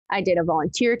I did a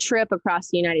volunteer trip across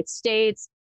the United States.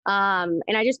 And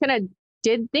I just kind of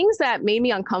did things that made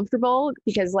me uncomfortable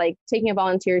because like taking a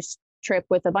volunteer trip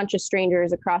with a bunch of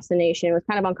strangers across the nation was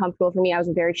kind of uncomfortable for me. I was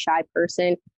a very shy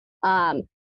person.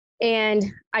 And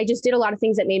I just did a lot of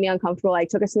things that made me uncomfortable. I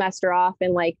took a semester off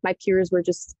and like my peers were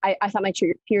just, I thought my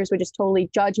peers would just totally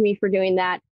judge me for doing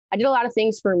that. I did a lot of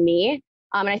things for me.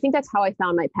 And I think that's how I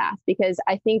found my path, because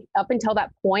I think up until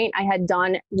that point, I had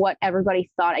done what everybody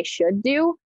thought I should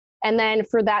do. And then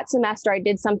for that semester, I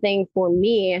did something for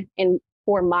me and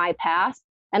for my path.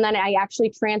 And then I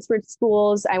actually transferred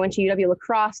schools. I went to UW La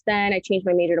Crosse then. I changed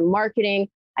my major to marketing.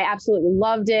 I absolutely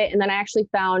loved it. And then I actually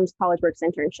found College Works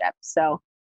internship. So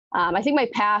I think my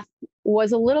path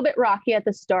was a little bit rocky at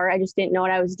the start. I just didn't know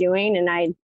what I was doing. And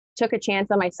I took a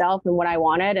chance on myself and what I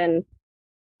wanted. And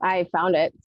I found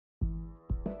it.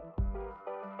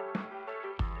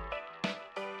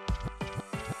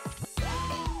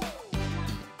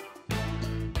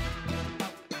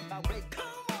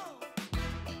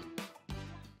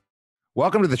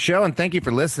 Welcome to the show, and thank you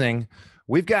for listening.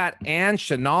 We've got Ann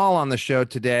Chenal on the show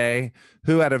today,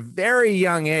 who at a very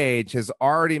young age has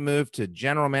already moved to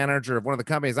general manager of one of the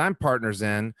companies I'm partners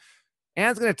in.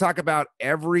 Ann's going to talk about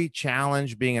every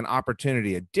challenge being an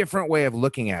opportunity, a different way of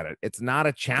looking at it. It's not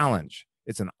a challenge.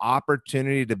 It's an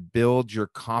opportunity to build your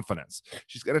confidence.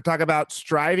 She's going to talk about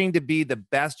striving to be the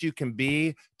best you can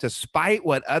be despite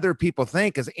what other people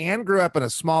think, because Ann grew up in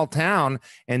a small town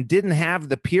and didn't have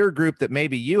the peer group that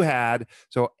maybe you had.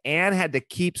 So Ann had to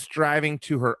keep striving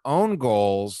to her own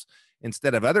goals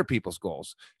instead of other people's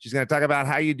goals. She's going to talk about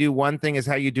how you do one thing is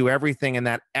how you do everything, and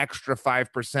that extra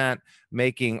 5%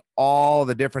 making all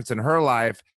the difference in her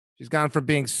life. She's gone from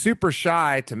being super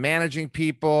shy to managing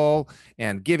people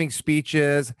and giving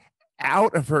speeches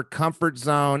out of her comfort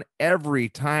zone every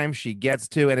time she gets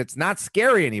to. And it's not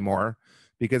scary anymore,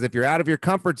 because if you're out of your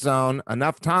comfort zone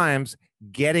enough times,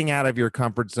 getting out of your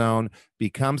comfort zone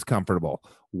becomes comfortable.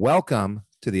 Welcome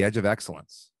to the Edge of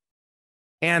Excellence.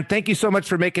 And thank you so much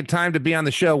for making time to be on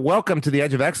the show. Welcome to the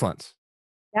Edge of Excellence.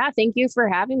 Yeah, thank you for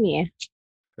having me.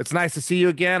 It's nice to see you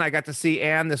again. I got to see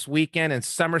Ann this weekend in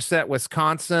Somerset,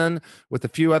 Wisconsin, with a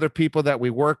few other people that we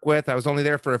work with. I was only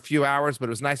there for a few hours, but it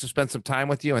was nice to spend some time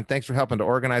with you. And thanks for helping to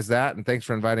organize that. And thanks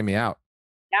for inviting me out.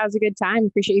 Yeah, it was a good time.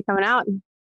 Appreciate you coming out. It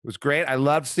was great. I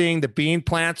loved seeing the bean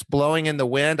plants blowing in the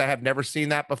wind. I have never seen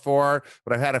that before,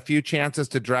 but I've had a few chances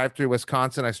to drive through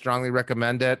Wisconsin. I strongly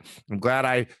recommend it. I'm glad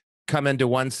I come into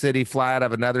one city, fly out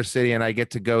of another city, and I get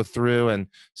to go through and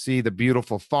see the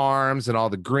beautiful farms and all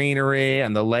the greenery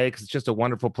and the lakes. It's just a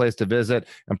wonderful place to visit,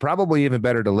 and probably even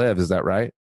better to live. Is that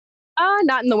right?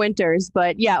 Not in the winters,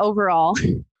 but yeah, overall.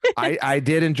 I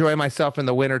did enjoy myself in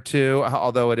the winter too,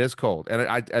 although it is cold. And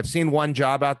I've seen one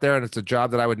job out there, and it's a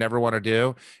job that I would never want to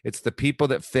do. It's the people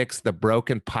that fix the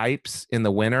broken pipes in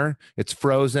the winter. It's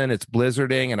frozen, it's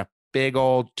blizzarding, and a big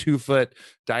old 2-foot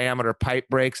diameter pipe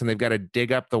breaks, and they've got to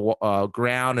dig up the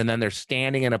ground, and then they're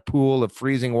standing in a pool of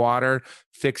freezing water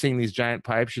fixing these giant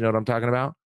pipes. You know what I'm talking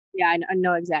about? Yeah, I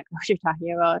know exactly what you're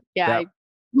talking about. Yeah, I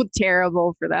look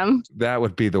terrible for them. That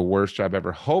would be the worst job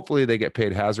ever. Hopefully they get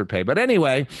paid hazard pay. But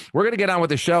anyway, we're going to get on with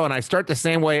the show, and I start the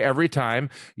same way every time.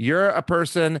 You're a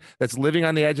person that's living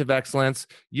on the edge of excellence.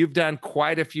 You've done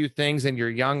quite a few things in your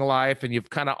young life, and you've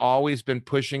kind of always been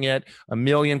pushing it. A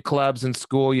million clubs in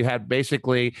school. You had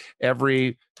basically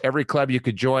every club you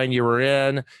could join, you were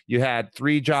in. You had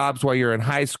 3 jobs while you were in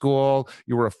high school.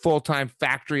 You were a full-time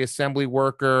factory assembly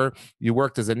worker. You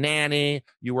worked as a nanny.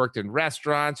 You worked in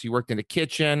restaurants. You worked in a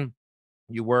kitchen.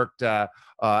 You worked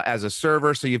as a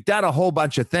server. So you've done a whole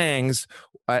bunch of things,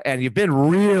 and you've been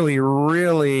really,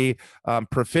 really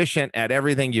proficient at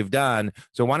everything you've done.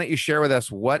 So why don't you share with us,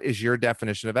 what is your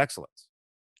definition of excellence?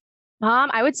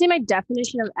 I would say my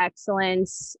definition of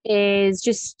excellence is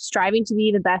just striving to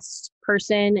be the best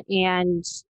person and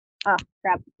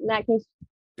crap. In that case,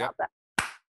 yep.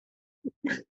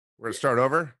 We're gonna start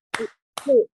over.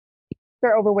 Wait,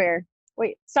 start over where?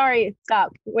 Wait, sorry,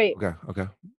 stop. Wait. Okay.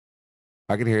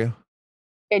 I can hear you.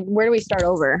 Okay, where do we start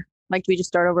over? Like, do we just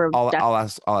start over? I'll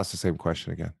ask the same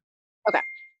question again. Okay.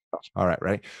 Cool. All right,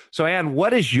 ready? So Ann,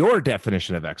 what is your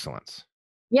definition of excellence?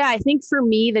 Yeah, I think for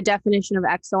me, the definition of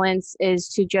excellence is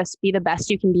to just be the best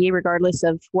you can be, regardless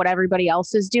of what everybody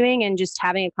else is doing, and just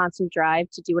having a constant drive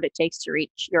to do what it takes to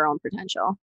reach your own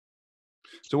potential.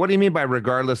 So what do you mean by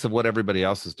regardless of what everybody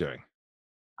else is doing?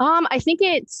 I think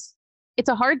it's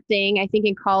a hard thing. I think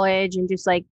in college and just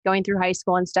like going through high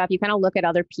school and stuff, you kind of look at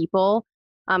other people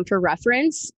for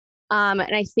reference. And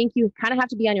I think you kind of have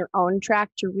to be on your own track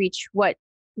to reach what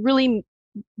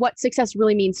success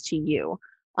really means to you.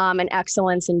 And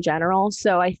excellence in general.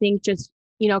 So I think just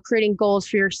creating goals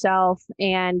for yourself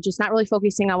and just not really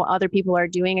focusing on what other people are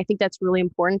doing. I think that's really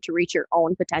important to reach your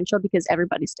own potential because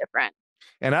everybody's different.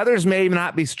 And others may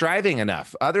not be striving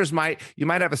enough. You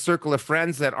might have a circle of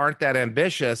friends that aren't that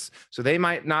ambitious. So they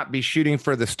might not be shooting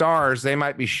for the stars. They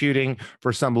might be shooting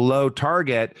for some low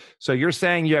target. So you're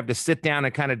saying you have to sit down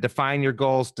and kind of define your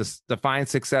goals, to define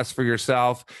success for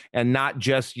yourself, and not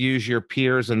just use your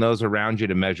peers and those around you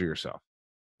to measure yourself.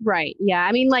 Right. Yeah.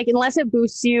 I mean, like, unless it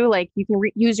boosts you, like you can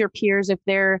use your peers if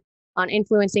they're on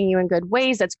influencing you in good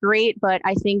ways. That's great. But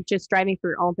I think just striving for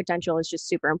your own potential is just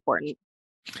super important.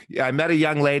 Yeah, I met a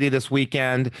young lady this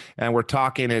weekend and we're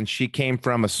talking, and she came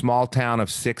from a small town of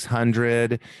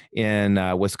 600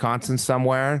 in Wisconsin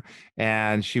somewhere.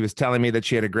 And she was telling me that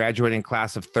she had a graduating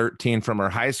class of 13 from her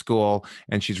high school,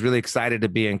 and she's really excited to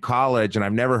be in college. And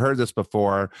I've never heard this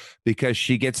before because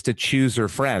she gets to choose her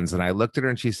friends. And I looked at her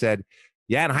and she said,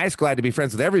 yeah, in high school, I had to be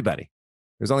friends with everybody.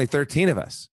 There's only 13 of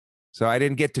us. So I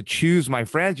didn't get to choose my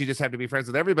friends. You just have to be friends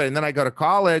with everybody. And then I go to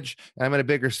college and I'm in a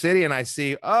bigger city and I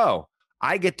see, oh,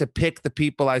 I get to pick the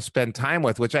people I spend time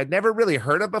with, which I'd never really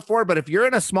heard of before. But if you're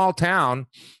in a small town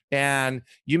and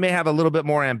you may have a little bit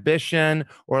more ambition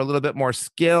or a little bit more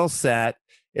skill set,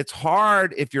 it's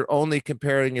hard if you're only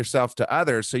comparing yourself to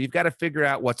others. So you've got to figure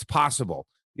out what's possible.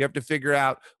 You have to figure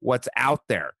out what's out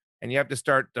there. And you have to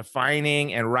start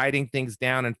defining and writing things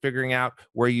down and figuring out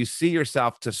where you see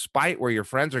yourself despite where your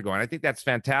friends are going. I think that's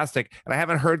fantastic. And I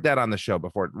haven't heard that on the show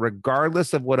before.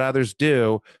 Regardless of what others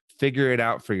do, figure it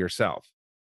out for yourself.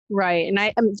 Right. And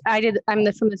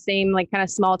from the same like kind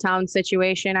of small town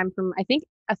situation. I'm from, I think,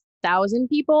 1,000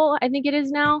 people, I think it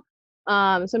is now.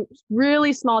 So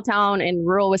really small town in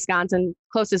rural Wisconsin.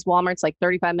 Closest Walmart's like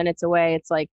 35 minutes away.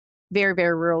 It's like very,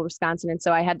 very rural Wisconsin. And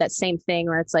so I had that same thing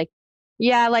where it's like,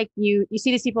 yeah, like you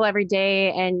see these people every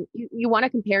day and you want to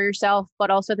compare yourself, but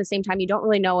also at the same time, you don't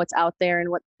really know what's out there and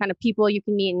what kind of people you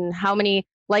can meet and how many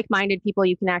like-minded people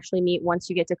you can actually meet once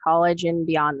you get to college and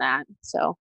beyond that.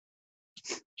 So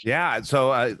Yeah.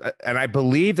 So, and I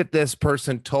believe that this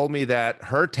person told me that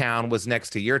her town was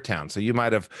next to your town. So you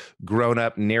might have grown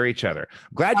up near each other.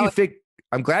 oh,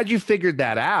 I'm glad you figured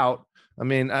that out. I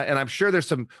mean, and I'm sure there's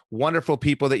some wonderful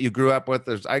people that you grew up with.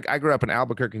 I grew up in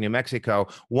Albuquerque, New Mexico.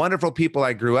 Wonderful people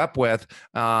I grew up with,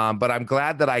 but I'm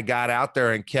glad that I got out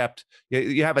there and kept.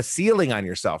 You have a ceiling on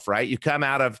yourself, right? You come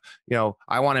out of,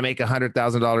 I want to make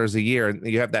 $100,000 a year, and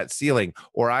you have that ceiling,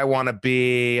 or I want to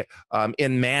be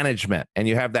in management, and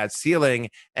you have that ceiling,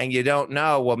 and you don't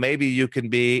know. Well, maybe you can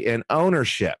be in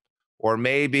ownership, or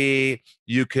maybe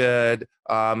you could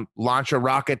launch a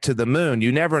rocket to the moon.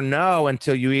 You never know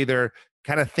until you either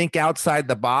kind of think outside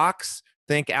the box,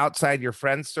 think outside your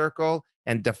friend circle,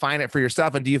 and define it for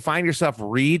yourself. And do you find yourself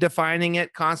redefining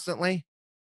it constantly?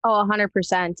 Oh,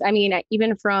 100%. I mean,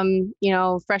 even from,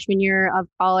 freshman year of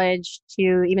college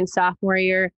to even sophomore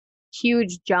year,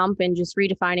 huge jump in just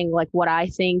redefining like what I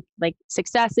think like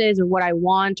success is or what I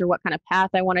want or what kind of path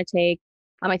I want to take.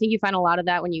 I think you find a lot of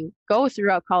that when you go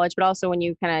throughout college, but also when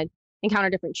you kind of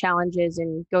encounter different challenges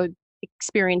and go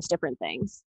experience different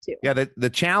things too. Yeah, the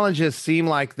challenges seem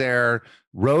like they're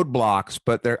roadblocks,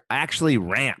 but they're actually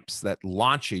ramps that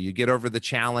launch you. You get over the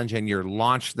challenge and you're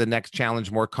launched the next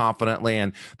challenge more confidently.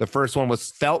 And the first one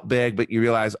felt big, but you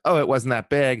realize, oh, it wasn't that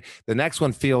big. The next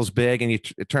one feels big, and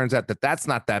it turns out that that's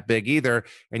not that big either.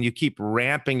 And you keep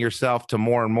ramping yourself to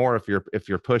more and more if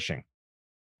you're pushing.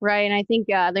 Right. And I think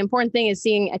the important thing is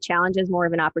seeing a challenge as more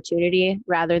of an opportunity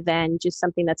rather than just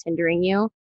something that's hindering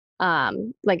you,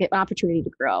 like an opportunity to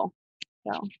grow.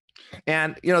 So.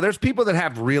 And, there's people that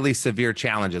have really severe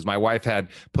challenges. My wife had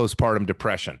postpartum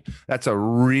depression. That's a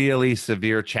really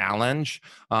severe challenge.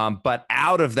 But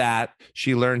out of that,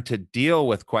 she learned to deal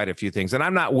with quite a few things. And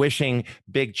I'm not wishing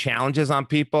big challenges on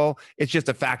people. It's just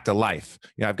a fact of life.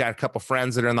 I've got a couple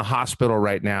friends that are in the hospital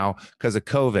right now because of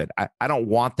COVID. I don't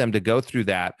want them to go through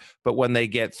that. But when they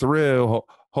get through,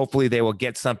 hopefully they will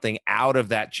get something out of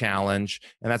that challenge.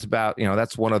 And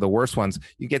that's one of the worst ones.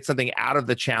 You get something out of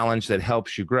the challenge that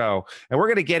helps you grow. And we're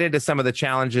going to get into some of the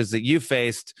challenges that you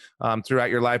faced throughout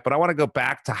your life. But I want to go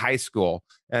back to high school.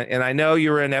 And I know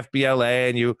you were in FBLA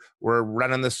and you were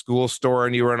running the school store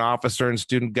and you were an officer in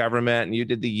student government and you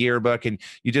did the yearbook and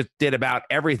you just did about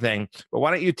everything. But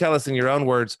why don't you tell us in your own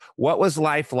words, what was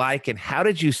life like and how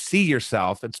did you see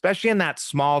yourself, especially in that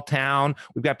small town?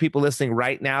 We've got people listening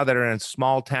right now that are in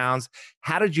small towns.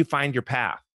 How did you find your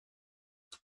path?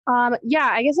 Yeah,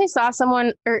 I guess I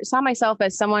saw myself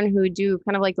as someone who would do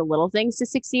kind of like the little things to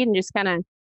succeed and just kind of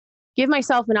give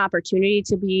myself an opportunity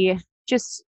to be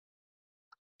just,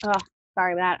 oh,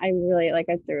 sorry, Matt. I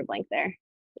threw a blank there.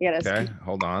 Okay,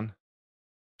 hold on.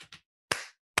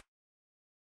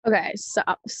 Okay, so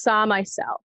saw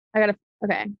myself. I gotta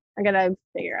okay. I gotta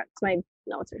figure out 'cause my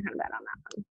notes are kind of bad on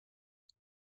that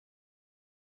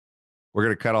We're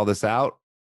going to cut all this out.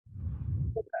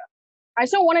 one. I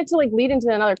just don't want it to like lead into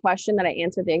another question that I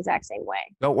answered the exact same way.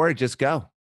 Don't worry. Just go.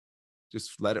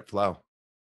 Just let it flow.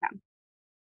 Yeah.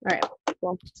 All right.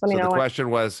 Well, let me So know the when. question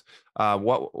was,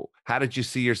 how did you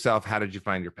see yourself? How did you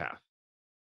find your path?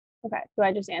 Okay. Do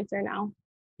I just answer now?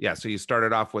 Yeah. So you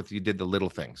started off with, you did the little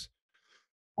things.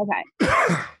 Okay.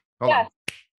 Hold Yeah. on.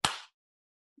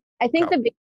 I think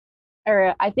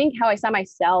Go. I think how I saw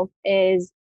myself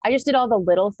is I just did all the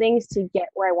little things to get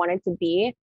where I wanted to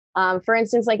be. For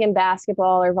instance, like in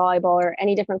basketball or volleyball or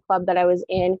any different club that I was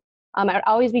in, I'd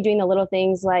always be doing the little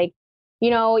things like,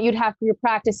 you'd have your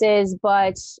practices,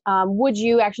 but would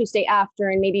you actually stay after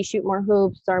and maybe shoot more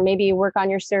hoops or maybe work on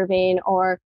your serving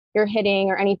or your hitting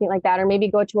or anything like that, or maybe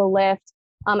go to a lift.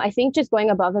 I think just going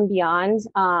above and beyond.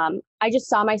 I just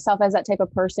saw myself as that type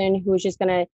of person who was just going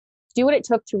to do what it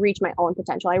took to reach my own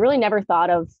potential. I really never thought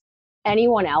of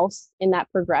anyone else in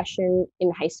that progression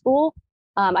in high school.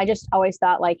 I just always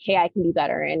thought like, hey, I can be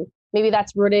better. And maybe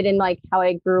that's rooted in like how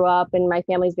I grew up and my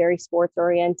family's very sports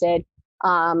oriented,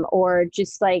 or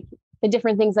just like the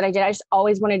different things that I did. I just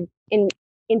always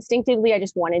instinctively, I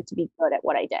just wanted to be good at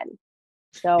what I did.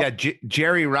 So Yeah,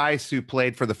 Jerry Rice, who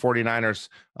played for the 49ers,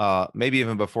 maybe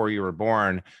even before you were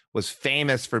born, was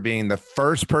famous for being the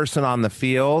first person on the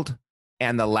field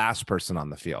and the last person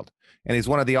on the field. And he's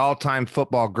one of the all-time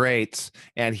football greats.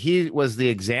 And he was the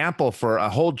example for a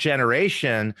whole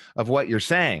generation of what you're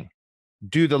saying.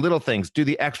 Do the little things, do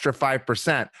the extra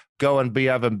 5%, go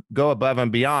above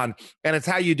and beyond. And it's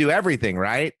how you do everything,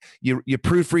 right? You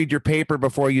proofread your paper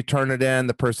before you turn it in.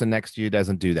 The person next to you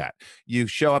doesn't do that. You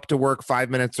show up to work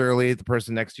 5 minutes early. The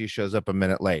person next to you shows up a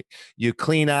minute late. You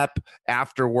clean up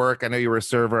after work. I know you were a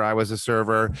server. I was a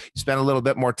server. You spend a little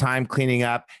bit more time cleaning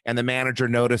up and the manager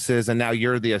notices. And now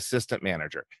you're the assistant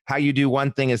manager. How you do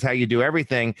one thing is how you do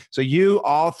everything. So you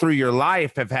all through your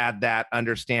life have had that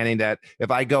understanding that if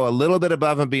I go a little bit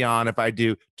above and beyond, if I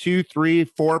do 2, 3,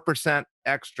 4%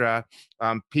 extra,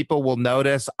 people will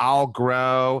notice, I'll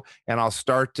grow, and I'll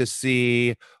start to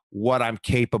see what I'm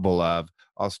capable of.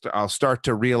 I'll start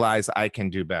to realize I can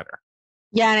do better.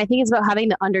 yeah, and I think it's about having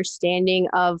the understanding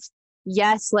of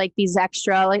yes, like these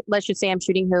extra, like let's just say I'm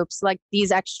shooting hoops, like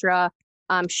these extra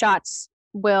shots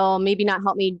will maybe not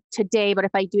help me today, but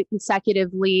if I do it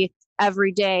consecutively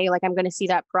every day, like I'm going to see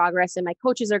that progress, and my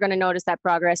coaches are going to notice that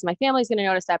progress, my family's going to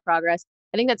notice that progress.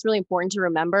 I think that's really important to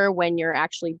remember when you're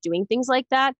actually doing things like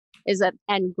that, is that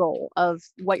end goal of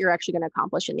what you're actually going to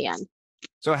accomplish in the end.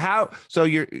 So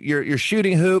you're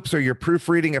shooting hoops, or you're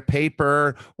proofreading a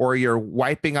paper, or you're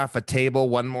wiping off a table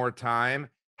one more time.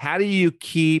 How do you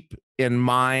keep in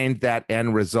mind that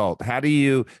end result? How do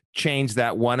you change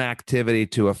that one activity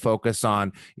to a focus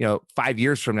on, 5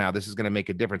 years from now, this is going to make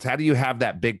a difference? How do you have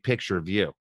that big picture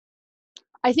view?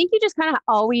 I think you just kind of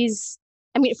always,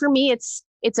 I mean, for me, it's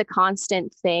a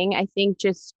constant thing. I think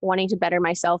just wanting to better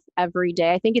myself every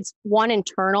day. I think it's one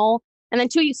internal, and then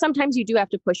two, sometimes you do have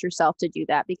to push yourself to do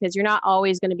that because you're not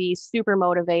always going to be super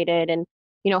motivated and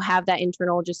have that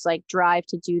internal just like drive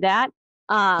to do that.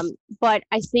 But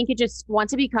I think it just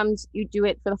once it becomes you do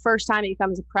it for the first time, it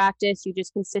becomes a practice. You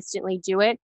just consistently do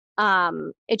it.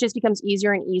 It just becomes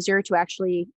easier and easier to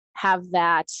actually have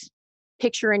that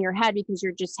picture in your head because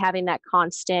you're just having that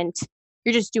constant,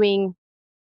 you're just doing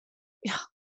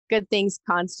good things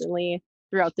constantly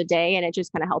throughout the day. And it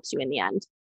just kind of helps you in the end.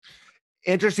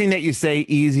 Interesting that you say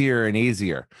easier and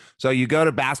easier. So you go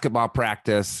to basketball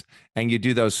practice and you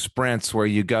do those sprints where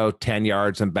you go 10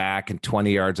 yards and back and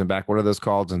 20 yards and back. What are those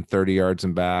called? And 30 yards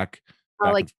and back.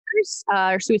 Like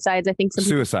or suicides, I think.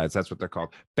 Suicides, that's what they're called.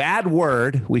 Bad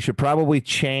word. We should probably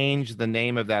change the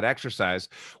name of that exercise.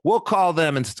 We'll call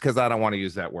them, and because I don't want to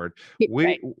use that word,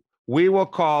 Right. we will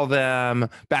call them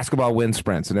basketball wind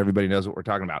sprints, and everybody knows what we're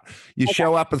talking about. You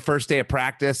show up the first day of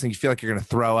practice and you feel like you're going to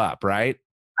throw up, right?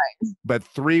 Right. But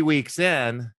 3 weeks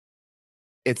in,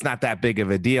 it's not that big of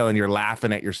a deal, and you're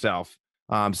laughing at yourself.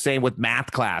 Same with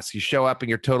math class. You show up and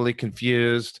you're totally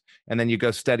confused, and then you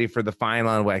go study for the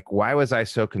final and like, why was I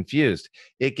so confused?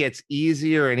 It gets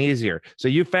easier and easier. So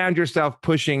you found yourself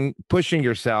pushing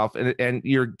yourself, and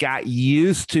you got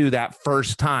used to that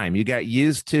first time. You got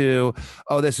used to,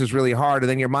 oh, this is really hard. And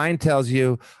then your mind tells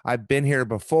you, I've been here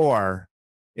before.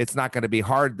 It's not going to be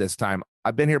hard this time.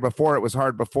 I've been here before. It was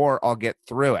hard before. I'll get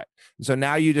through it. So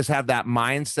now you just have that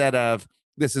mindset of,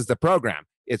 this is the program.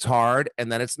 It's hard,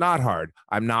 and then it's not hard.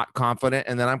 I'm not confident,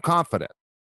 and then I'm confident.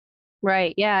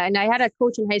 Right. Yeah. And I had a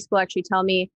coach in high school actually tell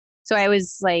me, so I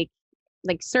was like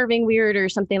like serving weird or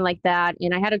something like that.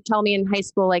 And I had to tell me in high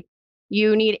school, like,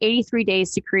 you need 83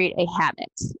 days to create a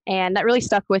habit. And that really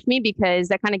stuck with me because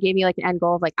that kind of gave me like an end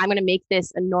goal of like, I'm going to make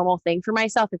this a normal thing for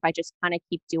myself if I just kind of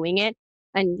keep doing it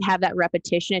and have that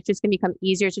repetition. It's just going to become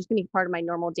easier. It's just going to be part of my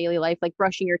normal daily life, like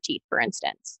brushing your teeth, for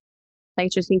instance. Like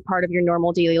it's just being part of your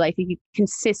normal daily life if you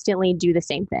consistently do the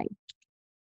same thing.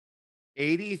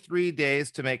 83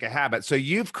 days to make a habit. So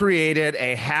you've created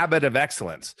a habit of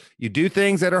excellence. You do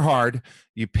things that are hard.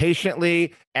 You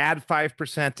patiently add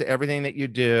 5% to everything that you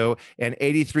do. And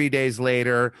 83 days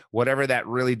later, whatever that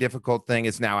really difficult thing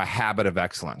is now a habit of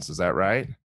excellence. Is that right?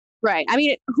 Right. I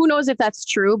mean, who knows if that's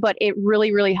true, but it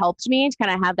really, really helped me to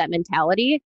kind of have that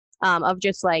mentality of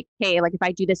just like, hey, like if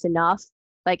I do this enough,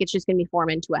 like it's just going to be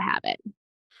formed into a habit.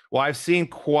 Well, I've seen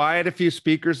quite a few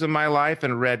speakers in my life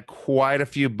and read quite a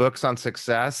few books on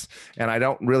success. And I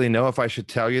don't really know if I should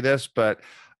tell you this, but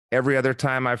every other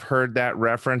time I've heard that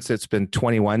reference, it's been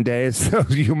 21 days. So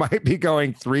you might be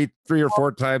going three or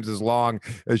four times as long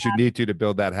as you need to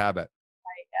build that habit.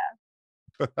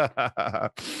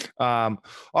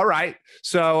 All right.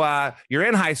 So you're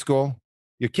in high school,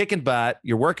 you're kicking butt,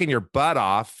 you're working your butt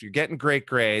off, you're getting great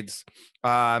grades.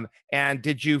 And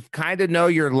did you kind of know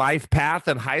your life path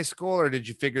in high school, or did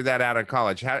you figure that out in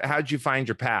college? How'd you find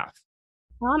your path?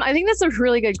 I think that's a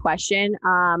really good question.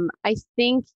 I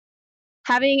think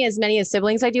having as many as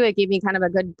siblings I do, it gave me kind of a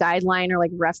good guideline or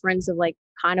like reference of like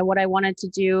kind of what I wanted to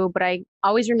do. But I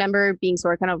always remember being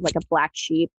sort of kind of like a black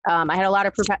sheep. I had a lot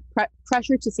of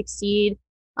pressure to succeed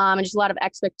and just a lot of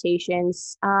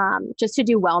expectations just to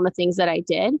do well in the things that I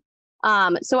did.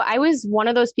 So I was one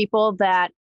of those people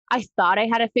that I thought I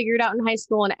had it figured out in high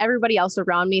school, and everybody else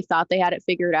around me thought they had it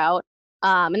figured out.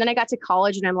 And then I got to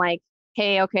college and I'm like,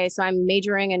 hey, okay, so I'm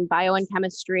majoring in bio and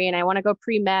chemistry and I want to go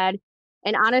pre-med.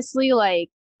 And honestly, like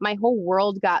my whole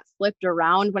world got flipped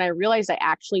around when I realized I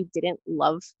actually didn't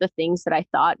love the things that I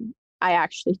thought I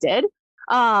actually did.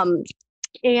 I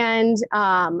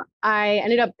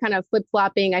ended up kind of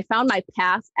flip-flopping. I found my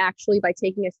path actually by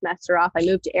taking a semester off. I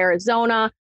moved to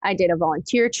Arizona. I did a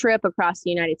volunteer trip across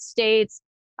the United States.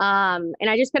 And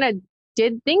I just kind of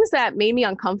did things that made me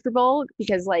uncomfortable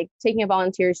because like taking a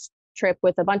volunteer trip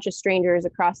with a bunch of strangers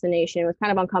across the nation was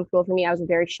kind of uncomfortable for me. I was a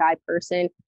very shy person.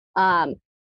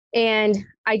 And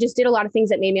I just did a lot of things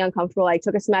that made me uncomfortable. I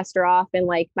took a semester off and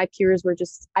like my peers were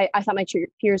just, I thought my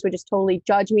peers would just totally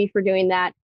judge me for doing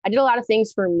that. I did a lot of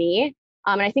things for me.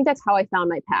 And I think that's how I found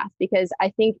my path, because I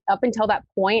think up until that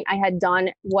point, I had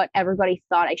done what everybody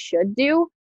thought I should do.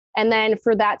 And then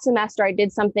for that semester, I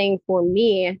did something for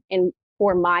me and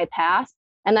for my path.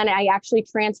 And then I actually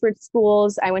transferred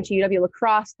schools. I went to UW La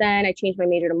Crosse then. I changed my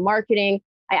major to marketing.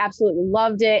 I absolutely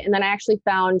loved it. And then I actually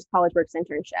found College Works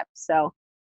internship. So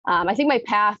I think my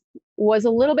path was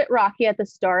a little bit rocky at the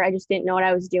start. I just didn't know what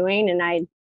I was doing. And I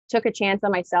took a chance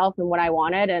on myself and what I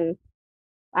wanted. And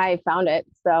I found it.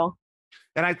 So.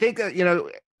 And I think that,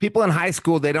 people in high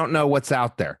school, they don't know what's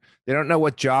out there. They don't know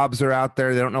what jobs are out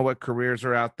there. They don't know what careers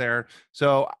are out there.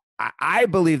 So I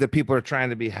believe that people are trying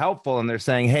to be helpful and they're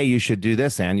saying, hey, you should do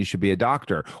this, and you should be a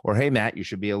doctor, or hey, Matt, you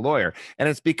should be a lawyer. And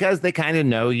it's because they kind of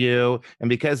know you, and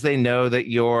because they know that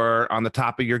you're on the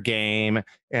top of your game,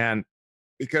 and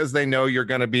because they know you're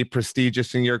going to be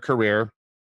prestigious in your career.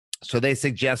 So they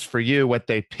suggest for you what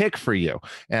they pick for you.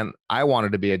 And I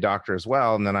wanted to be a doctor as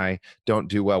well. And then I don't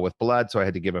do well with blood. So I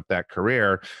had to give up that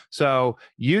career. So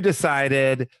you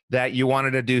decided that you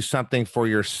wanted to do something for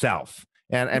yourself.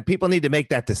 And people need to make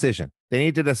that decision. They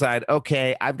need to decide,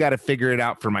 okay, I've got to figure it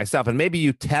out for myself. And maybe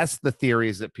you test the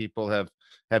theories that people have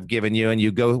given you, and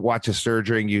you go watch a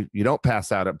surgery and you don't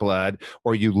pass out at blood,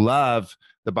 or you love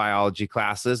the biology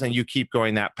classes and you keep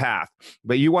going that path.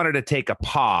 But you wanted to take a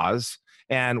pause.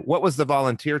 And what was the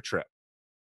volunteer trip?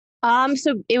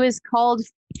 So it was called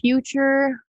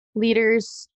Future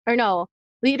Leaders, or no,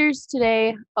 Leaders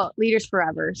Today, Leaders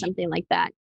Forever, something like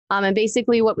that. And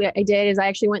basically what I did is I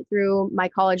actually went through my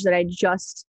college that I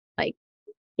just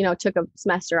took a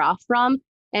semester off from.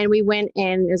 And we went,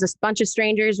 and there's a bunch of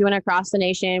strangers. We went across the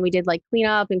nation. We did like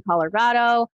cleanup in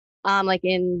Colorado, like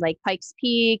in like Pikes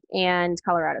Peak and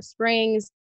Colorado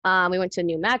Springs. We went to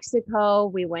New Mexico.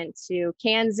 We went to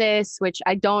Kansas, which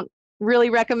I don't really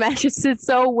recommend. Just it's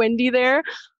so windy there.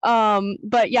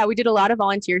 But yeah, we did a lot of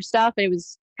volunteer stuff, and it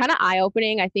was kind of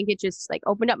eye-opening. I think it just like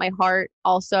opened up my heart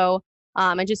also,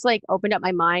 and just like opened up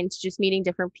my mind to just meeting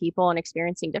different people and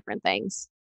experiencing different things.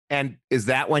 And is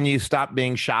that when you stopped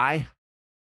being shy?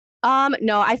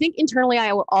 No, I think internally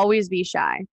I will always be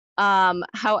shy.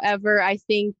 However, I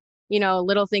think,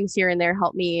 little things here and there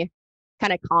help me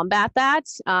kind of combat that.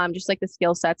 Just like the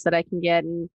skill sets that I can get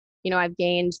and I've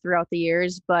gained throughout the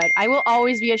years, but I will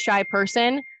always be a shy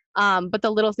person. But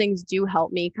the little things do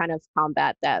help me kind of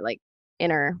combat that like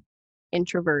inner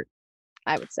introvert,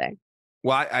 I would say.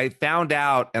 Well, I found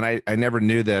out, and I never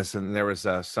knew this, and there was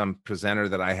some presenter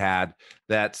that I had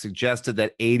that suggested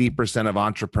that 80% of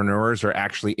entrepreneurs are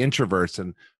actually introverts.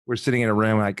 And we're sitting in a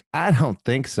room like, I don't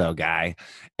think so, guy.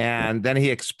 And then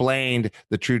he explained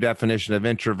the true definition of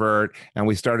introvert, and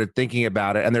we started thinking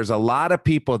about it. And there's a lot of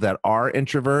people that are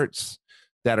introverts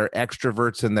that are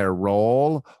extroverts in their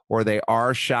role, or they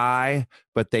are shy,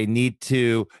 but they need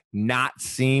to not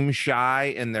seem shy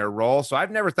in their role. So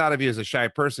I've never thought of you as a shy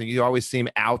person. You always seem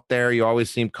out there. You always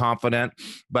seem confident,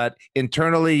 but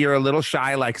internally you're a little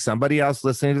shy, like somebody else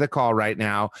listening to the call right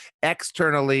now.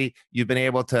 Externally, you've been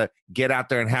able to get out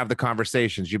there and have the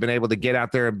conversations. You've been able to get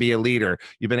out there and be a leader.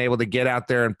 You've been able to get out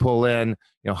there and pull in,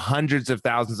 hundreds of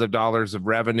thousands of dollars of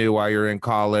revenue while you're in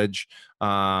college.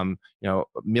 $1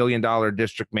 million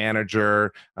district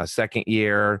manager, second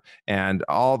year, and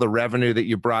all the revenue that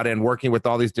you brought in working with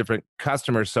all these different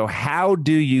customers. So how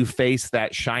do you face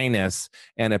that shyness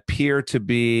and appear to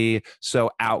be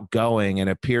so outgoing and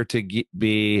appear to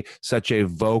be such a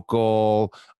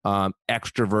vocal,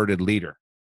 extroverted leader?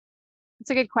 It's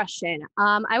a good question.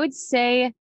 I would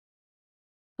say,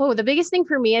 the biggest thing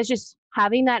for me is just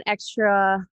having that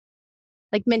extra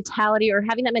like mentality, or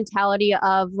having that mentality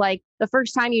of like the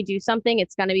first time you do something,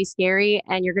 it's going to be scary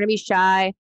and you're going to be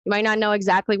shy. You might not know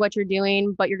exactly what you're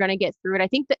doing, but you're going to get through it. I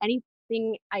think that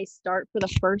anything I start for the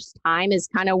first time is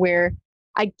kind of where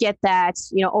I get that,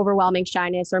 overwhelming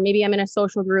shyness, or maybe I'm in a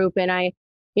social group and I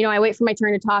wait for my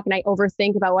turn to talk and I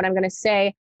overthink about what I'm going to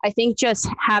say. I think just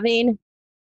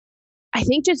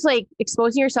like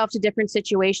exposing yourself to different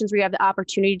situations where you have the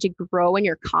opportunity to grow in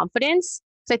your confidence.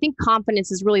 So I think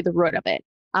confidence is really the root of it.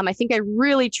 I think I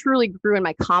really, truly grew in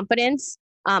my confidence,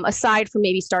 aside from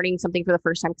maybe starting something for the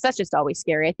first time, because that's just always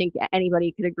scary. I think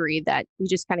anybody could agree that you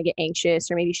just kind of get anxious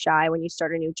or maybe shy when you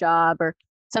start a new job or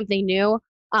something new.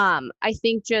 I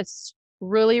think just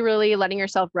really, really letting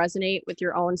yourself resonate with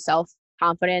your own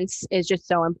self-confidence is just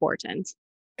so important.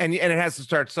 And it has to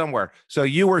start somewhere. So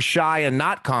you were shy and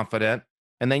not confident,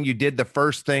 and then you did the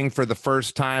first thing for the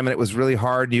first time and it was really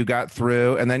hard and you got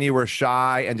through, and then you were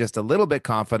shy and just a little bit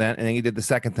confident, and then you did the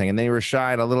second thing, and then you were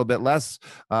shy and a little bit less,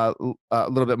 a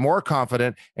little bit more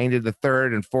confident, and you did the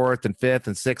third and fourth and fifth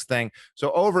and sixth thing.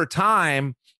 So over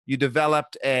time, you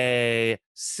developed a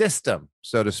system,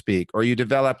 so to speak, or you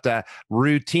developed a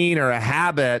routine or a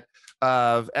habit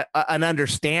of an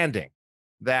understanding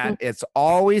that it's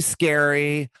always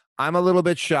scary. I'm a little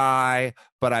bit shy,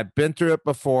 but I've been through it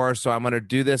before, so I'm going to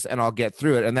do this and I'll get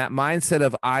through it. And that mindset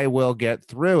of I will get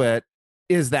through it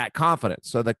is that confidence.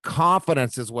 So the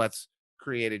confidence is what's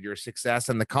created your success,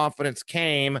 and the confidence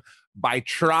came by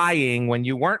trying when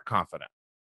you weren't confident.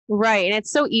 Right. And it's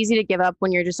so easy to give up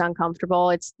when you're just uncomfortable.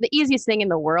 It's the easiest thing in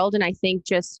the world. And I think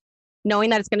just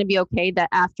knowing that it's going to be okay, that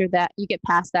after that you get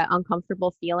past that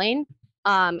uncomfortable feeling,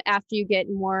 after you get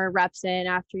more reps in,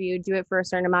 after you do it for a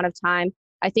certain amount of time,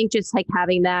 I think just like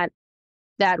having that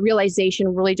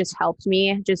realization really just helped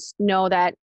me just know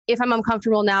that if I'm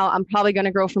uncomfortable now, I'm probably going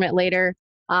to grow from it later.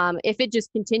 If it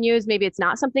just continues, maybe it's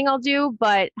not something I'll do,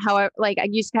 but however, like I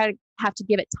just kind of have to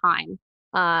give it time.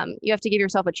 You have to give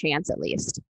yourself a chance at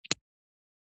least.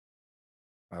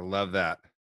 I love that.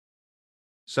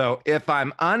 So if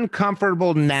I'm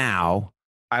uncomfortable now,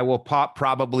 I will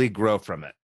probably grow from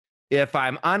it. If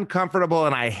I'm uncomfortable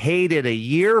and I hate it a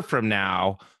year from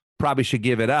now, probably should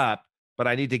give it up, but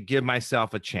I need to give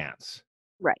myself a chance.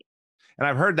 Right. And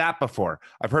I've heard that before.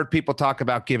 I've heard people talk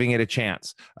about giving it a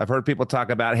chance. I've heard people talk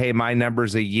about, hey, my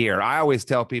number's a year. I always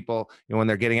tell people, when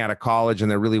they're getting out of college and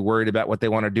they're really worried about what they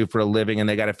want to do for a living and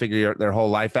they got to figure their whole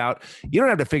life out. You don't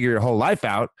have to figure your whole life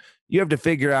out. You have to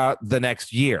figure out the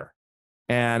next year.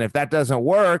 And if that doesn't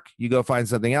work, you go find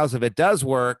something else. If it does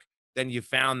work, then you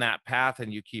found that path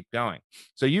and you keep going.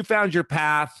 So you found your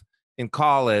path in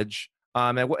college,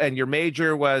 and your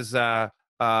major was,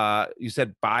 you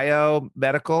said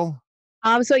biomedical?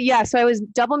 So I was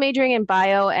double majoring in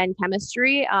bio and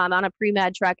chemistry, on a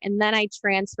pre-med track. And then I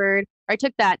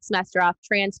took that semester off,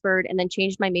 transferred, and then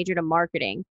changed my major to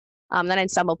marketing. Then I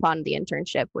stumbled upon the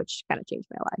internship, which kind of changed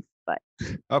my life. But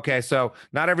okay, so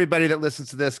not everybody that listens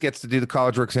to this gets to do the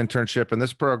CollegeWorks internship, and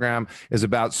this program is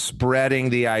about spreading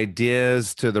the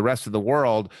ideas to the rest of the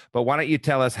world. But why don't you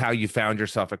tell us how you found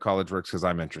yourself at CollegeWorks? Because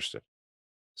I'm interested,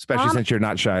 especially since you're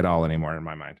not shy at all anymore in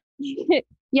my mind.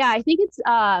 Yeah, I think it's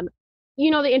the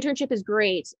internship is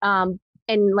great, and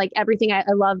like everything, I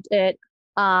loved it.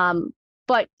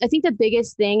 But I think the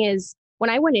biggest thing is when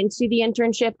I went into the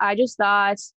internship, I just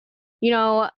thought,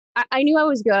 I knew I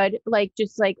was good, like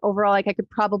just like overall, like I could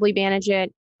probably manage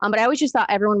it. But I always just thought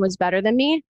everyone was better than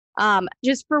me.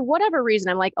 Just for whatever reason,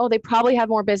 I'm like, oh, they probably have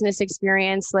more business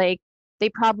experience. Like they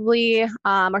probably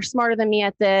are smarter than me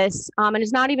at this. And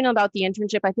it's not even about the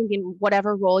internship. I think in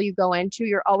whatever role you go into,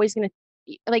 you're always going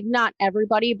to, like, not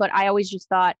everybody, but I always just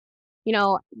thought,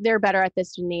 they're better at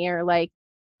this than me, or like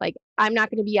I'm not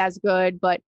going to be as good,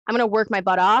 but I'm going to work my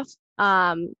butt off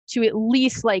to at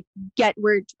least like get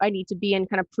where I need to be and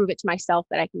kind of prove it to myself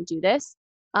that I can do this.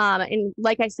 And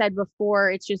like I said before,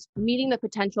 it's just meeting the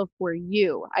potential for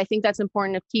you. I think that's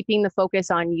important, of keeping the focus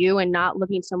on you and not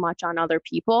looking so much on other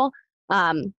people.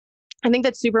 Um, I think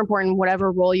that's super important,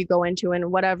 whatever role you go into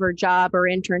and whatever job or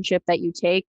internship that you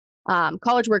take.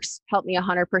 College Works helped me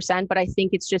 100%, but I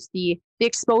think it's just the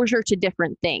exposure to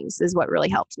different things is what really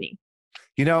helped me.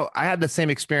 I had the same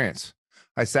experience.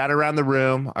 I sat around the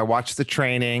room, I watched the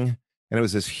training, and it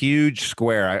was this huge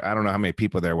square. I don't know how many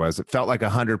people there was. It felt like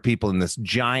 100 people in this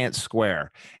giant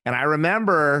square. And I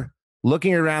remember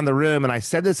looking around the room, and I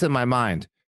said this in my mind: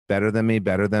 better than me,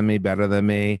 better than me, better than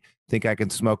me. Think I can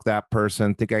smoke that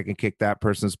person, think I can kick that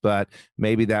person's butt.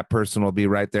 Maybe that person will be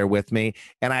right there with me.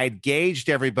 And I had gauged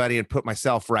everybody and put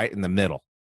myself right in the middle.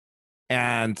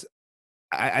 And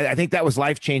I think that was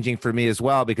life-changing for me as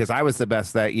well, because I was the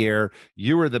best that year.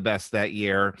 You were the best that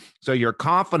year. So your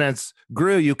confidence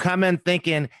grew. You come in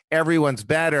thinking everyone's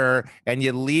better, and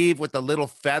you leave with a little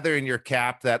feather in your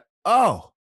cap that,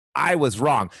 oh, I was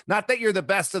wrong. Not that you're the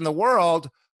best in the world,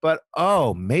 but,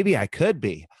 oh, maybe I could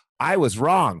be. I was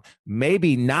wrong.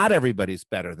 Maybe not everybody's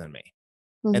better than me.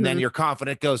 And then Mm-hmm. your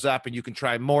confidence goes up, and you can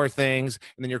try more things,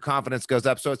 and then your confidence goes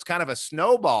up. So it's kind of a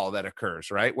snowball that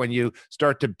occurs, right? When you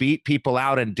start to beat people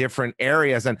out in different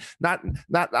areas. And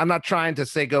I'm not trying to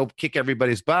say go kick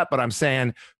everybody's butt, but I'm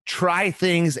saying try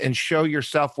things and show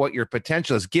yourself what your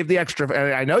potential is. Give the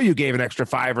extra, I know you gave an extra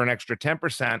 5 or an extra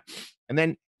 10%, and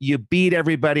then you beat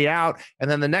everybody out.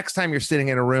 And then the next time you're sitting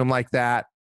in a room like that,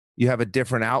 you have a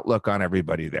different outlook on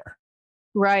everybody there.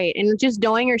 Right. And just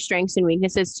knowing your strengths and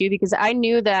weaknesses too, because I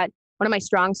knew that one of my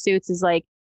strong suits is like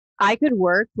I could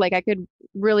work, like I could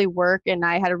really work, and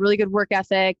I had a really good work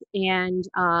ethic, and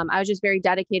I was just very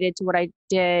dedicated to what I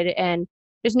did. And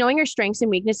just knowing your strengths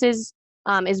and weaknesses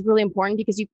is really important,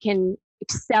 because you can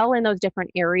excel in those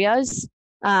different areas.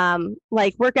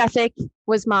 Like work ethic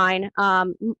was mine.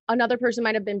 Another person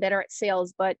might have been better at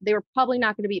sales, but they were probably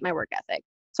not going to beat my work ethic.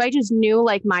 So I just knew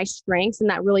like my strengths, and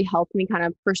that really helped me kind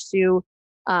of pursue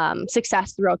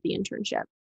success throughout the internship,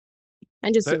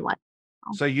 and just So, didn't let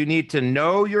go. so you need to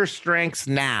know your strengths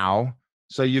now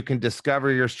so you can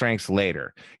discover your strengths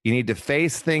later. You need to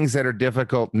face things that are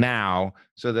difficult now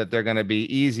so that they're going to be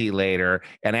easy later.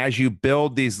 And as you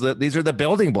build these are the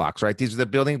building blocks, right? These are the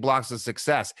building blocks of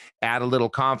success. Add a little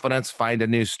confidence, find a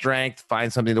new strength,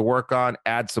 find something to work on,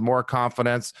 add some more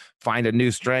confidence, find a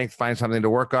new strength, find something to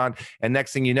work on. And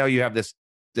next thing you know, you have this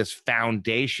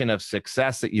foundation of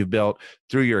success that you've built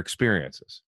through your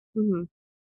experiences. Mm-hmm.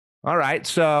 All right.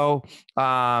 So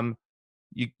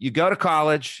you go to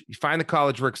college, you find the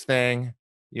College Works thing,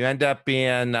 you end up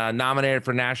being nominated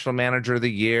for National Manager of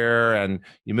the Year, and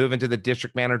you move into the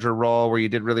district manager role where you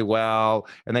did really well.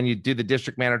 And then you do the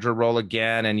district manager role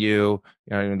again, and you're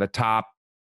in the top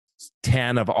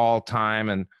 10 of all time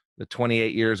and the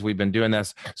 28 years we've been doing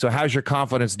this. So how's your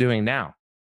confidence doing now?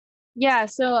 Yeah.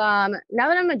 So now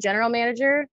that I'm a general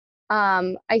manager,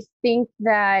 I think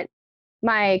that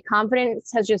my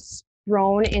confidence has just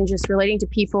grown in just relating to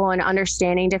people and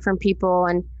understanding different people,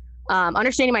 and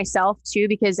understanding myself too,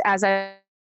 because as I've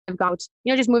gone,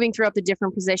 just moving throughout the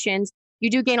different positions, you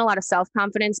do gain a lot of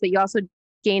self-confidence, but you also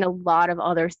gain a lot of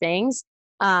other things.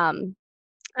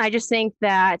 I just think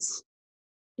that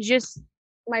just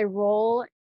my role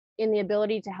in the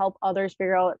ability to help others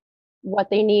figure out what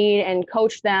they need and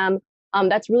coach them,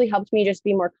 that's really helped me just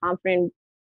be more confident.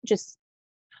 Just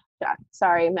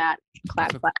sorry, Matt.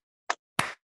 Clap, clap.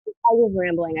 I was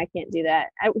rambling. I can't do that.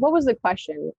 What was the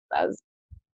question?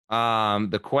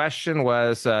 The question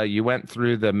was, you went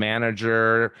through the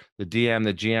manager, the DM,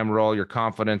 the GM role, your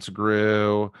confidence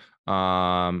grew.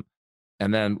 And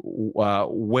then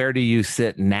where do you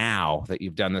sit now that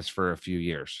you've done this for a few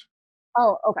years?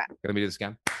 Oh, okay. Gonna do this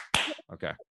again?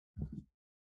 Okay.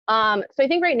 So I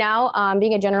think right now,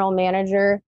 being a general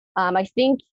manager, I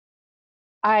think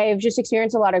I've just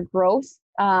experienced a lot of growth.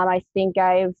 I think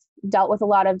I've dealt with a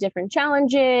lot of different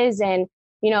challenges and,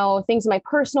 things in my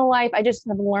personal life. I just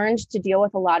have learned to deal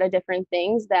with a lot of different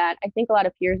things that I think a lot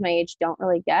of peers my age don't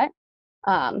really get.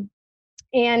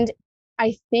 And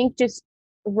I think just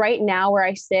right now where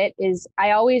I sit is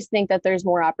I always think that there's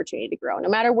more opportunity to grow. No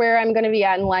matter where I'm going to be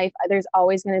at in life, there's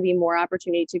always going to be more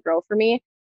opportunity to grow for me.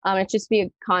 It's just be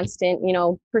a constant,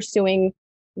 pursuing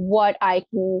what I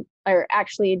can, or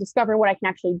actually discovering what I can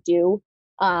actually do.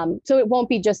 So it won't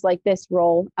be just like this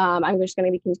role. I'm just going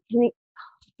to be continuing.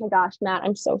 Oh my gosh, Matt,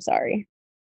 I'm so sorry.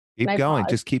 Keep going.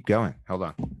 Just keep going. Hold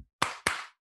on.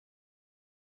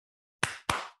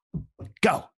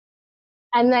 Go.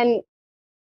 And then,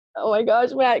 oh my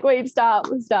gosh, Matt, wait, stop.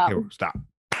 Okay, stop.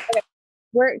 Okay.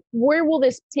 Where will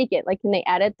this take it? Like, can they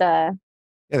edit the?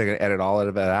 Yeah, they're gonna edit all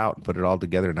of that out and put it all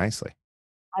together nicely.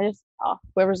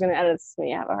 Whoever's gonna edit this is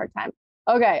gonna have a hard time.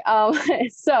 Okay.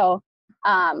 So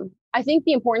I think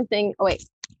the important thing. Oh wait,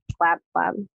 clap.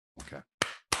 Okay.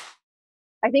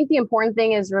 I think the important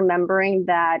thing is remembering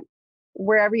that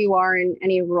wherever you are in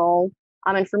any role,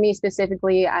 and for me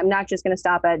specifically, I'm not just going to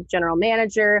stop at general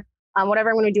manager. Whatever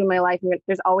I'm going to do in my life,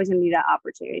 there's always going to be that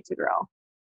opportunity to grow.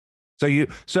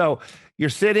 So you're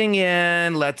sitting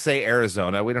in, let's say,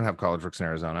 Arizona. We don't have college works in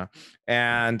Arizona,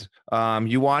 and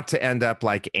you want to end up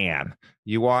like Ann.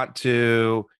 You want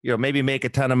to, maybe make a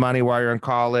ton of money while you're in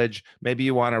college. Maybe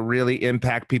you want to really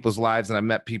impact people's lives. And I've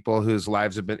met people whose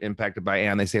lives have been impacted by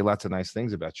Ann. They say lots of nice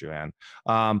things about you, Ann.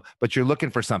 But you're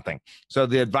looking for something. So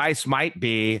the advice might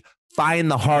be find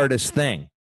the hardest thing.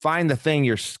 Find the thing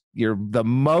you're the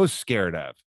most scared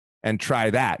of. And try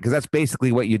that, because that's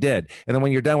basically what you did. And then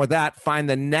when you're done with that, find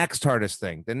the next hardest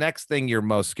thing, the next thing you're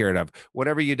most scared of,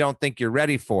 whatever you don't think you're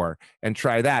ready for, and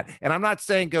try that. And I'm not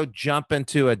saying go jump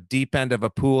into a deep end of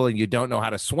a pool and you don't know how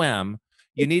to swim.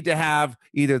 You need to have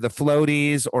either the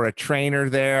floaties or a trainer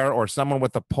there or someone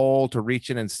with a pole to reach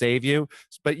in and save you.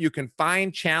 But you can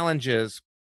find challenges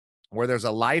where there's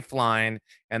a lifeline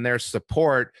and there's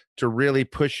support to really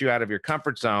push you out of your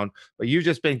comfort zone. But you've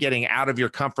just been getting out of your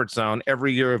comfort zone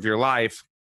every year of your life.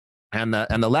 And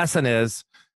the lesson is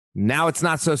now it's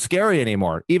not so scary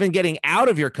anymore. Even getting out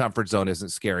of your comfort zone isn't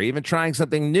scary. Even trying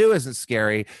something new isn't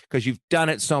scary because you've done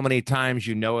it so many times,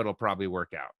 it'll probably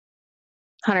work out.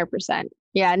 100%.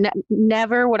 Yeah.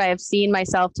 Never would I have seen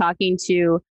myself talking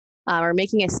to or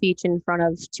making a speech in front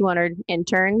of 200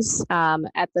 interns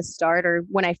at the start or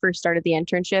when I first started the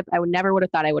internship. I would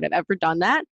have thought I would have ever done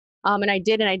that. And I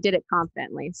did it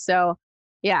confidently. So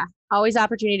yeah, always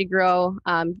opportunity to grow.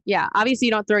 Yeah, obviously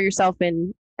you don't throw yourself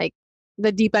in like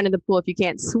the deep end of the pool if you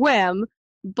can't swim,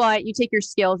 but you take your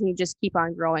skills and you just keep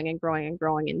on growing and growing and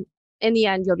growing. And in the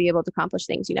end, you'll be able to accomplish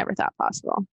things you never thought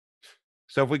possible.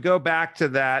 So if we go back to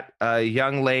that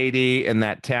young lady in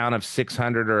that town of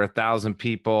 600 or 1,000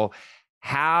 people,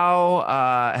 how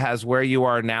has where you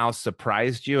are now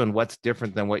surprised you, and what's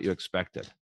different than what you expected?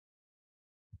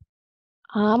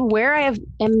 Where am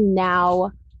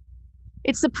now,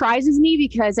 it surprises me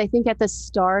because I think at the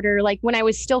start or like when I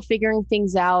was still figuring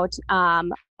things out, I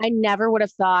never would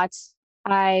have thought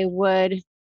I would,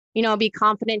 be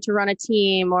confident to run a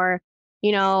team or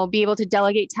be able to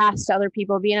delegate tasks to other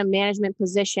people, be in a management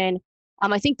position.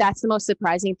 I think that's the most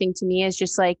surprising thing to me is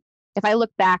just like, if I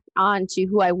look back onto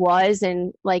who I was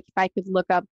and like, if I could look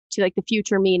up to like the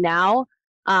future me now,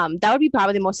 that would be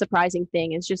probably the most surprising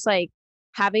thing is just like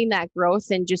having that growth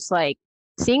and just like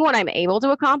seeing what I'm able to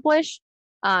accomplish.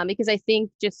 Because I think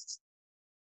just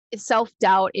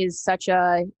self-doubt is such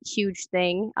a huge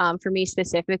thing for me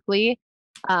specifically.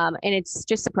 And it's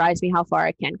just surprised me how far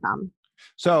I can come.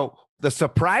 So the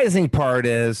surprising part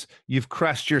is you've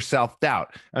crushed your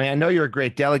self-doubt. I mean, I know you're a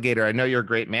great delegator. I know you're a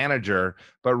great manager,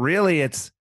 but really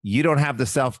you don't have the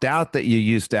self-doubt that you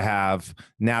used to have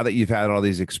now that you've had all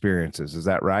these experiences. Is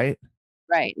that right?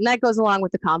 Right. And that goes along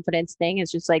with the confidence thing.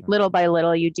 It's just like little by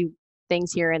little, you do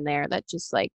things here and there that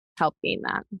just like help gain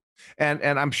that.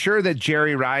 And I'm sure that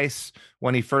Jerry Rice,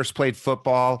 when he first played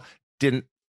football, didn't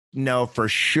know for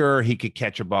sure he could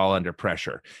catch a ball under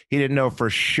pressure. He didn't know for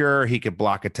sure he could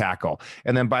block a tackle.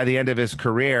 And then by the end of his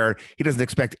career, he doesn't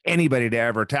expect anybody to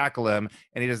ever tackle him,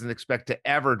 and he doesn't expect to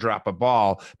ever drop a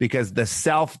ball because the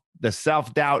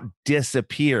self-doubt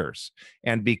disappears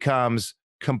and becomes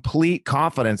complete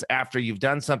confidence after you've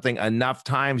done something enough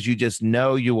times. You just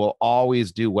know you will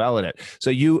always do well at it. So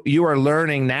you are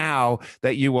learning now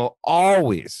that you will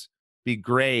always be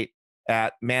great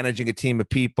at managing a team of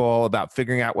people, about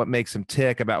figuring out what makes them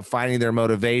tick, about finding their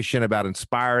motivation, about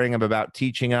inspiring them, about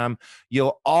teaching them.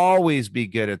 You'll always be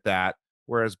good at that.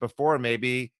 Whereas before,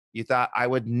 maybe you thought I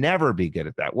would never be good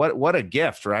at that. What a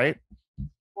gift, right?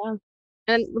 Yeah.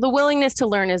 And the willingness to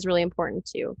learn is really important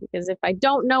too, because if I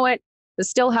don't know it,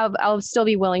 I'll still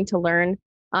be willing to learn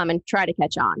and try to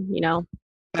catch on,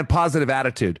 And positive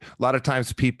attitude. A lot of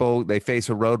times people, they face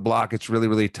a roadblock. It's really,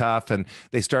 really tough. And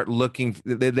they start looking,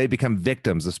 they become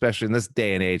victims, especially in this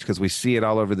day and age, because we see it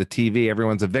all over the TV.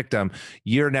 Everyone's a victim.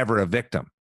 You're never a victim.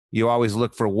 You always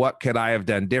look for what could I have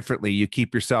done differently. You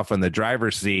keep yourself in the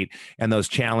driver's seat, and those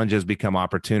challenges become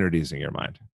opportunities in your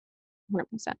mind.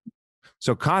 100%.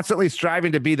 So constantly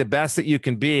striving to be the best that you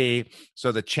can be,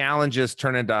 so the challenges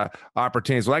turn into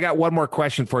opportunities. Well, I got one more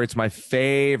question for you. It's my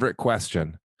favorite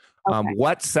question. Okay.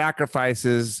 What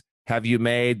sacrifices have you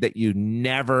made that you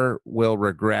never will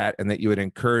regret and that you would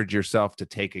encourage yourself to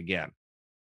take again?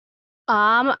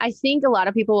 I think a lot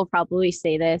of people will probably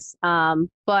say this,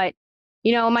 but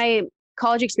my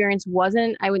college experience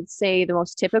wasn't, I would say, the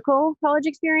most typical college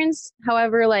experience.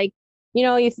 However, like,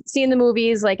 you see in the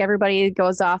movies, like everybody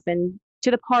goes off and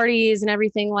to the parties and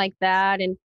everything like that.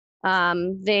 And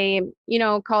they,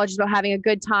 college is about having a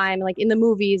good time, like in the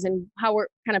movies and how we're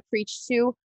kind of preached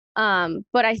to.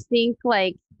 But I think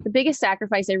like the biggest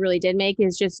sacrifice I really did make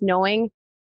is just knowing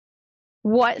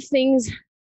what things,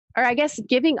 or I guess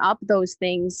giving up those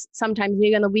things sometimes,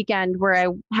 maybe on the weekend where I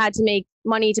had to make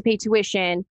money to pay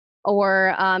tuition,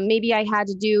 or maybe I had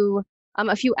to do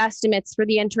a few estimates for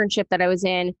the internship that I was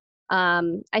in.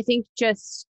 I think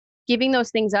just giving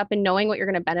those things up and knowing what you're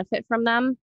going to benefit from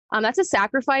them, that's a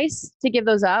sacrifice to give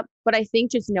those up. But I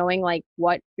think just knowing like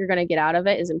what you're going to get out of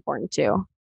it is important too.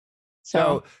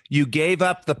 So you gave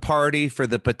up the party for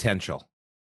the potential.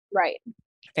 Right.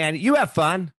 And you have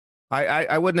fun.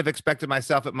 I wouldn't have expected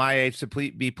myself at my age to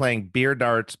be playing beer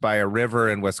darts by a river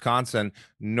in Wisconsin,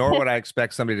 nor would I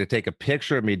expect somebody to take a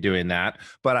picture of me doing that.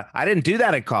 But I didn't do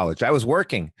that in college. I was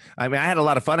working. I mean, I had a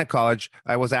lot of fun at college.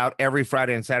 I was out every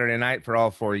Friday and Saturday night for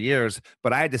all 4 years,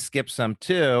 but I had to skip some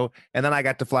too. And then I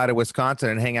got to fly to Wisconsin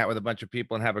and hang out with a bunch of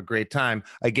people and have a great time.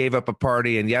 I gave up a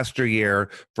party in yesteryear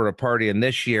for a party in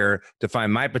this year to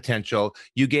find my potential.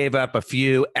 You gave up a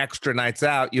few extra nights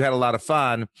out. You had a lot of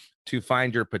fun to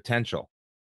find your potential.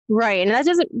 Right. And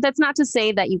that's not to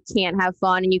say that you can't have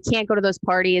fun and you can't go to those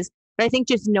parties, but I think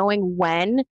just knowing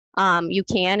when you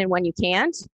can and when you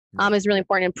can't is really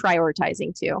important, and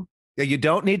prioritizing too. Yeah, you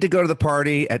don't need to go to the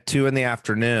party at 2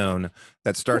 p.m.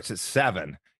 that starts at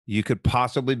 7. You could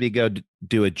possibly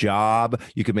do a job.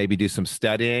 You could maybe do some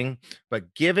studying,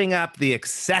 but giving up the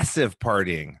excessive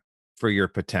partying for your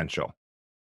potential.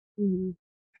 Mm-hmm.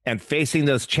 And facing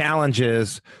those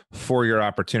challenges for your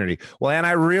opportunity. Well, Ann,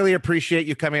 I really appreciate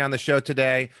you coming on the show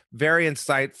today. Very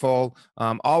insightful.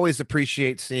 Always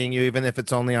appreciate seeing you, even if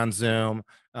it's only on Zoom.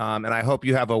 And I hope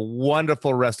you have a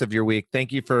wonderful rest of your week.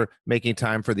 Thank you for making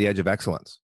time for the Edge of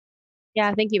Excellence.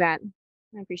 Yeah, thank you, Matt.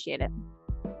 I appreciate it.